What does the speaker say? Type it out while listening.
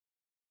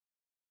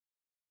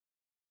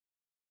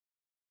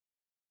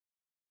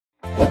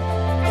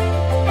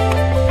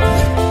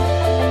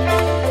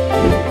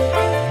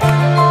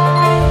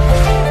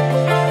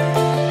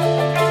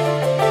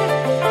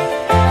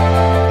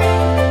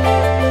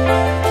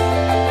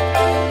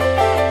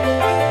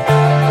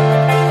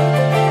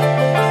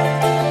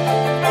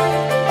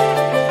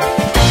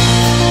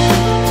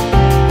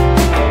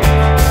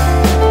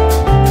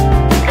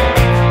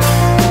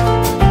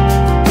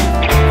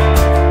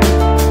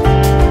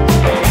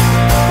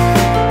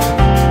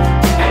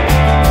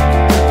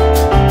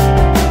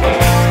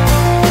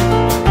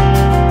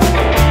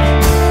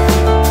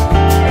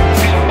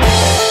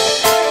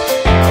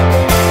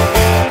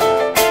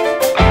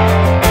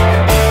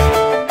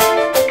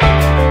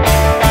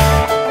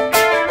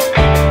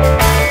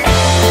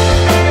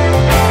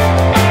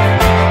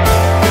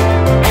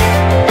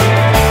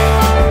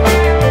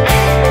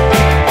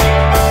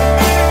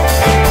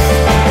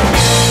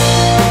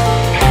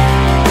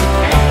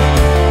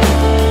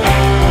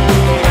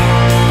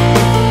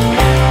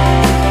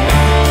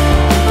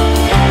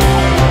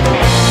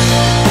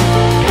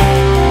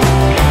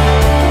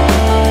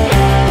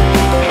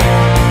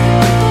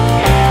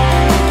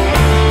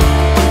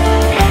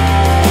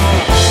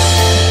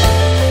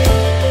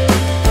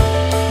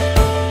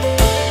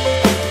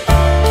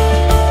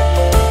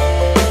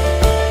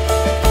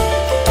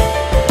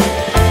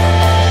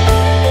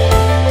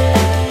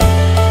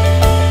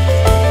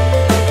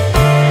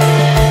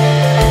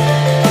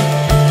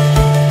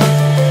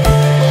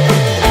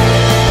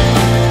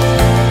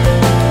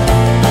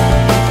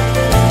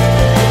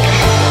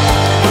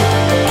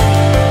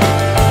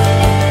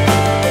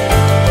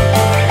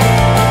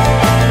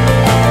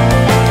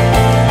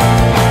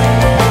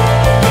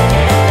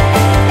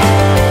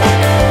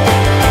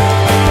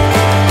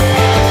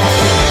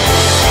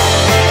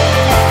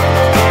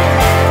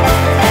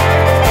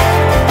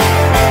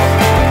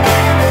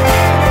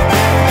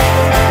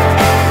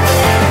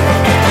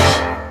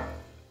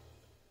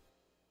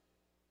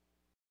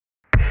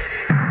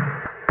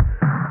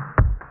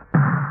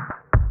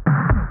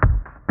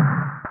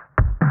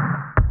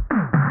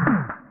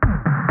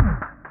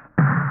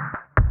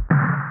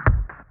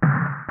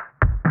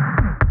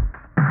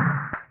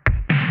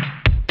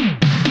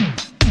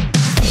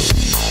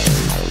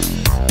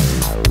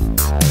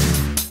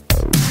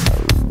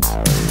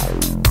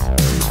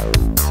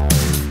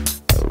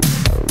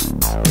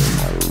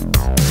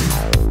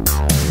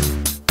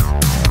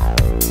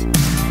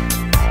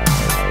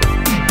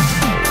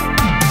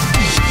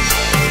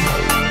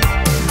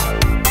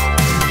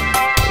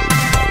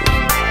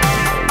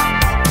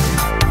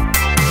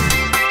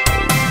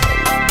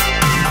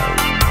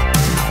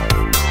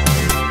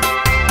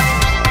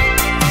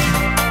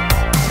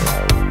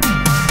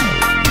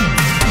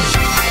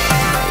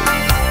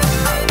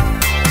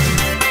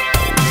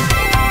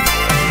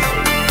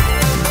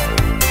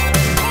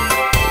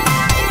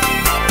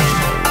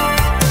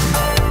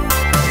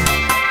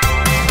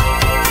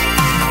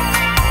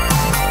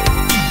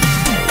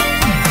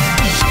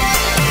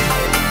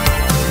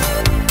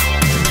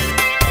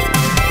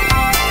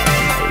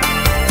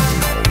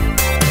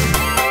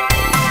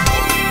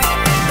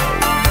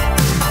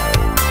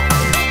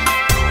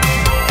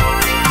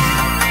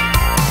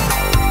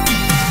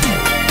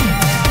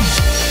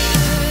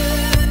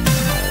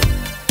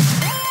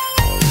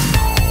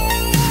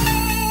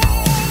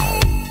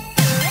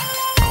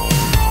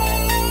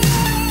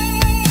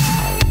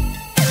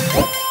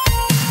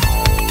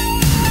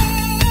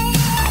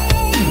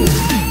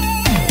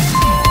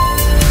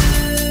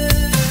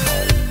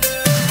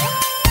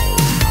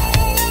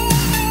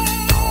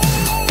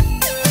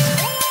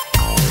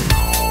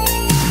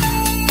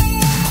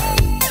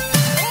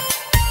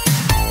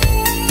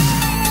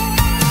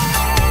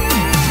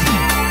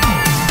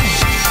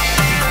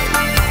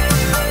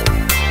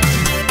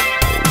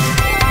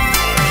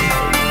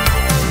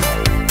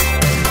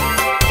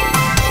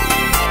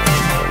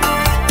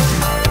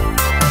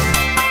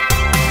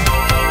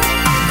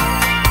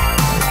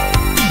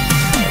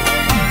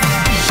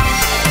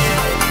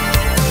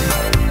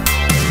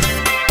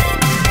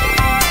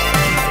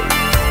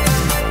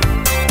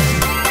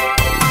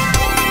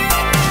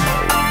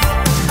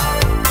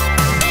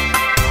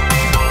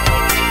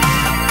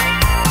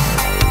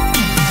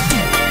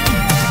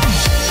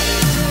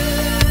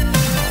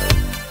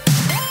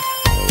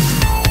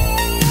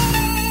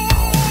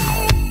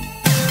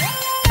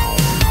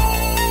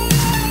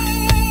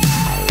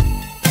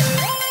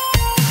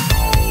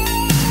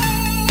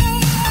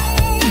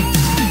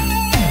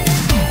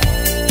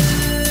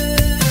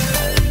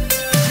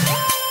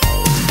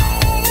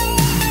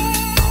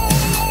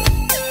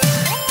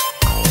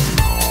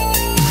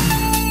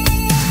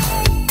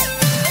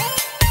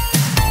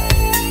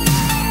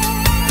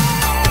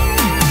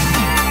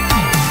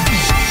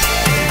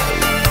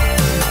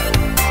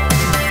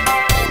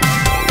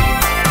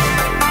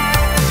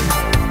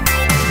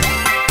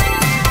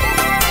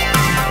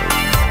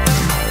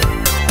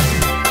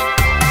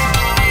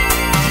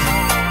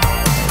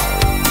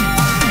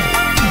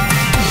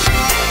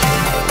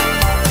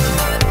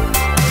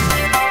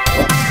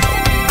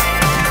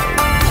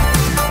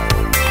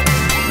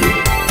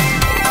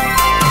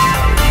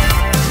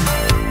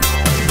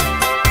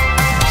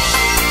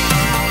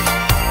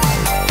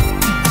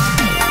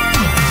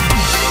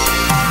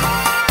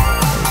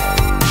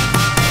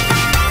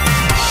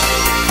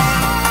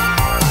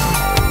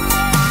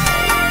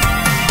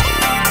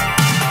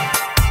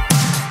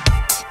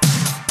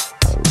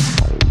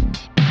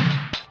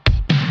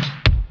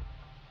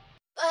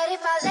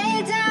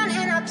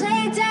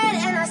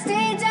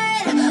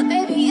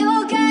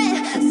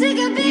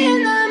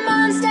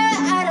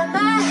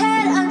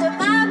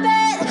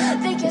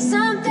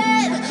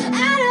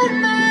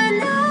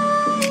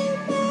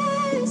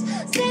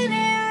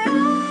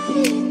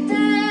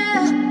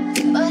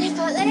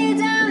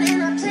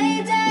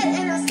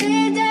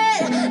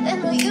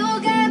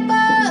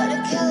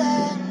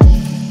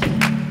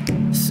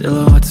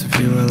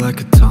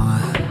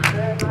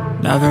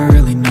never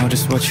really know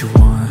just what you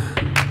want.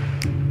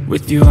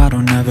 With you I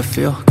don't ever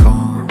feel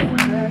calm.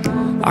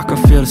 I can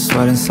feel the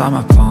sweat inside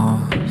my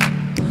palms.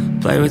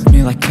 Play with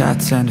me like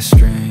cats and a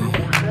string.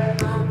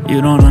 You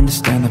don't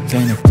understand the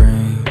pain it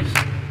brings.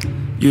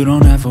 You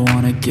don't ever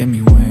wanna give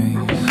me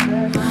wings.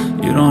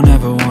 You don't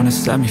ever wanna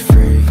set me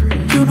free.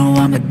 You know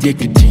I'm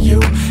addicted to you,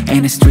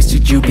 and it's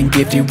twisted, you've been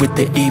gifted with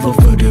the evil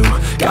voodoo.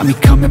 Got me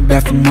coming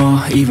back for more,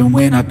 even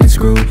when I've been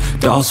screwed.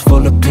 Dolls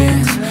full of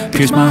pins,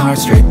 pierce my heart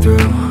straight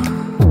through.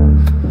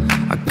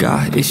 I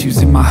got issues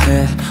in my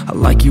head, I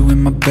like you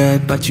in my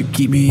bed, but you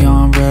keep me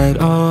on red.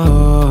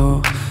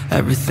 Oh,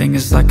 everything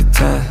is like a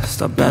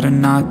test, I better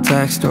not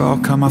text or I'll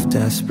come off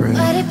desperate.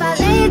 But if I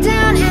lay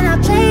down and I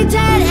play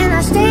dead and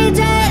I stay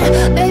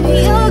dead, baby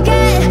you'll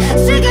get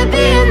sick of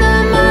being the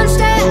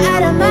monster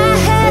out of my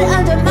head,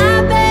 under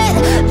my bed,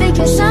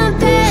 thinking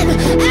something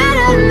out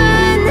of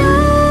my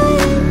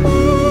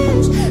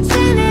nightmares,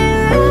 standing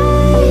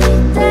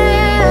right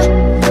there.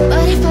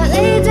 But if I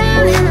lay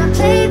down and I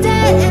play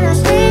dead and I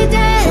stay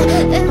dead,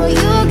 then will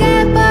you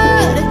get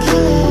bored of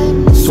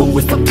killing? So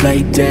if I play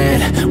dead,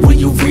 will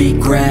you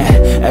regret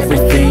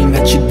everything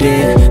that you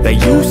did, that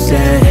you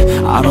said?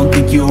 I don't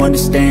think you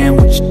understand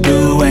what you're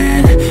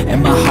doing,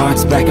 and my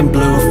heart's black and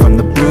blue from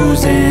the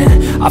bruising.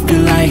 I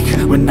feel like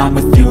when I'm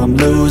with you I'm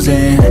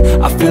losing.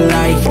 I feel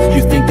like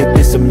you think that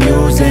this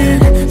amusing,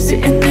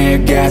 sitting there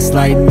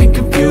gaslighting and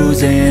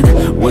confusing.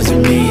 Was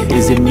it me?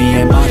 Is it me?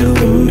 Am I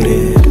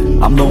deluded?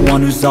 I'm the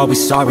one who's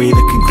always sorry,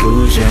 the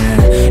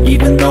conclusion,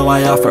 even though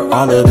I offer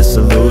all of the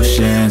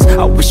solutions.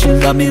 I wish you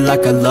loved me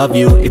like I love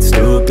you, it's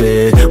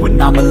stupid. When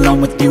I'm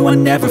alone with you I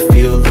never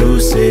feel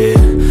lucid.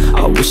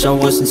 I wish I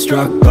wasn't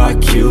struck by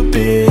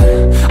Cupid.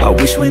 I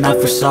wish when I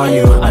first saw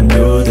you I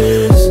knew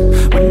this.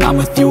 When I'm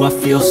with you I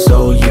feel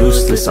so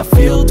useless, I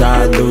feel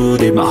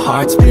diluted, my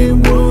heart's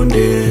been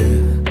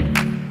wounded.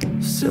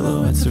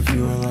 Silhouettes of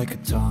you are like a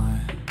dawn.